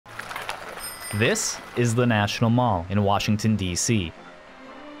This is the National Mall in Washington, D.C.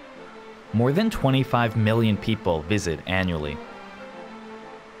 More than 25 million people visit annually.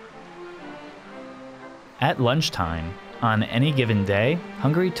 At lunchtime, on any given day,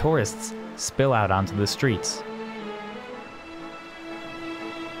 hungry tourists spill out onto the streets.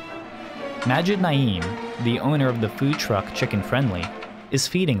 Majid Naeem, the owner of the food truck Chicken Friendly, is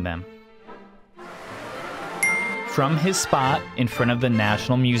feeding them. From his spot in front of the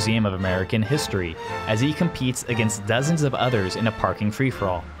National Museum of American History, as he competes against dozens of others in a parking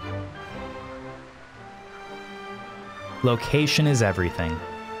free-for-all. Location is everything.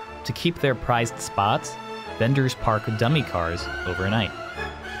 To keep their prized spots, vendors park dummy cars overnight.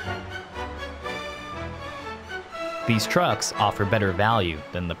 These trucks offer better value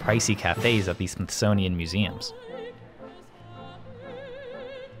than the pricey cafes at the Smithsonian museums.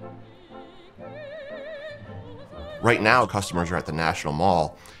 Right now, customers are at the National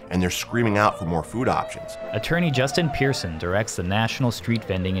Mall and they're screaming out for more food options. Attorney Justin Pearson directs the National Street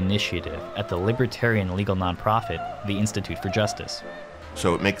Vending Initiative at the libertarian legal nonprofit, the Institute for Justice.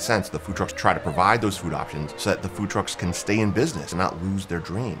 So it makes sense the food trucks try to provide those food options so that the food trucks can stay in business and not lose their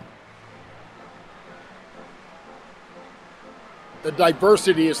dream. The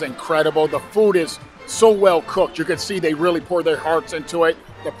diversity is incredible. The food is so well cooked. You can see they really pour their hearts into it.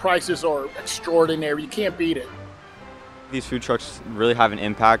 The prices are extraordinary. You can't beat it. These food trucks really have an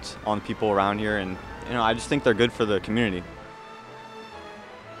impact on people around here, and I just think they're good for the community.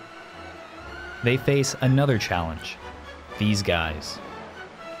 They face another challenge. These guys.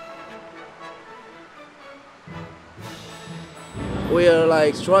 We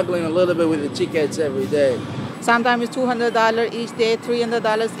are struggling a little bit with the tickets every day. Sometimes it's $200 each day,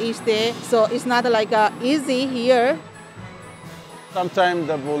 $300 each day, so it's not easy here. Sometimes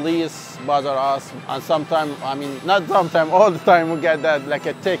the police bother us, and sometimes, not sometimes, all the time we get that,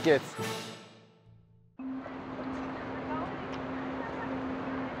 a ticket.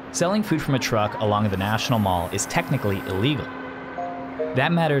 Selling food from a truck along the National Mall is technically illegal.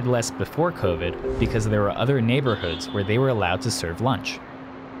 That mattered less before COVID because there were other neighborhoods where they were allowed to serve lunch.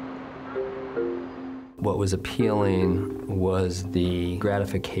 What was appealing was the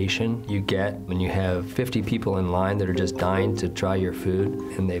gratification you get when you have 50 people in line that are just dying to try your food,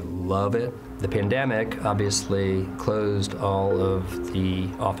 and they love it. The pandemic obviously closed all of the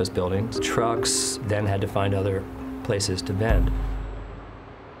office buildings. Trucks then had to find other places to vend.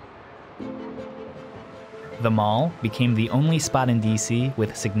 The mall became the only spot in DC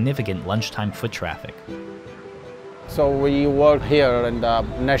with significant lunchtime foot traffic. So we work here in the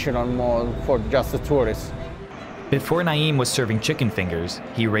National Mall for just the tourists. Before Naeem was serving chicken fingers,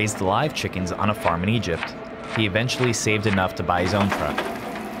 he raised live chickens on a farm in Egypt. He eventually saved enough to buy his own truck.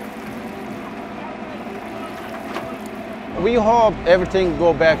 We hope everything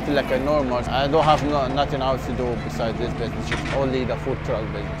go back to normal. I don't have nothing else to do besides this business, just only the food truck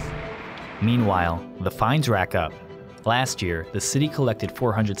business. Meanwhile, the fines rack up. Last year, the city collected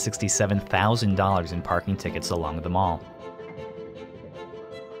 $467,000 in parking tickets along the mall.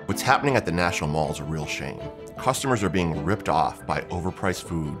 What's happening at the National Mall is a real shame. Customers are being ripped off by overpriced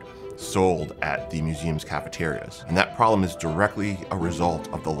food sold at the museum's cafeterias, and that problem is directly a result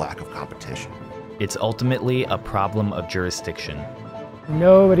of the lack of competition. It's ultimately a problem of jurisdiction.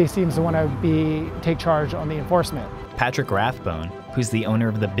 Nobody seems to want to take charge on the enforcement. Patrick Rathbone, who's the owner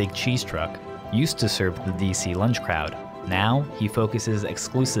of the Big Cheese Truck, used to serve the DC lunch crowd. Now, he focuses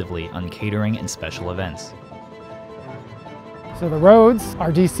exclusively on catering and special events. So the roads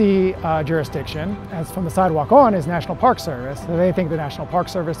are DC jurisdiction, as from the sidewalk on is National Park Service. So they think the National Park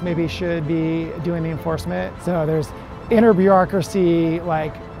Service maybe should be doing the enforcement. So there's inter-bureaucracy,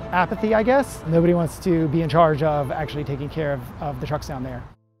 apathy, I guess. Nobody wants to be in charge of actually taking care of the trucks down there.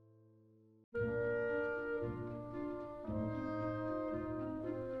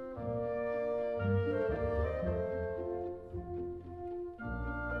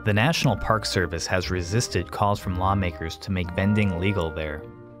 The National Park Service has resisted calls from lawmakers to make vending legal there.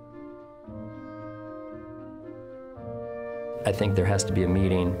 I think there has to be a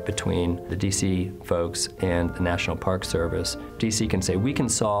meeting between the DC folks and the National Park Service. DC can say, we can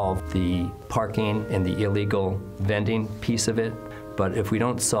solve the parking and the illegal vending piece of it, but if we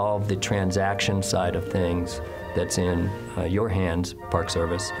don't solve the transaction side of things that's in your hands, Park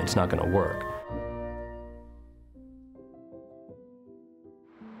Service, it's not going to work.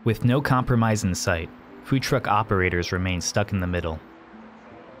 With no compromise in sight, food truck operators remain stuck in the middle.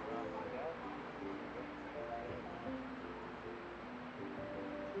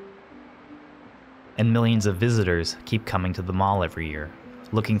 And millions of visitors keep coming to the mall every year,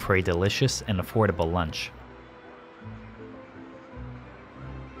 looking for a delicious and affordable lunch.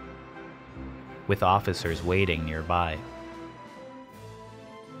 with officers waiting nearby.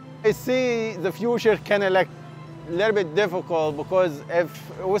 I see the future kind of like a little bit difficult because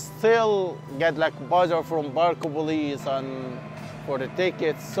if we still get like buzzer from Barco police and for the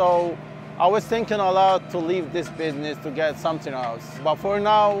tickets, so I was thinking a lot to leave this business to get something else. But for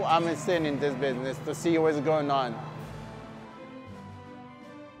now, I'm staying in this business to see what's going on.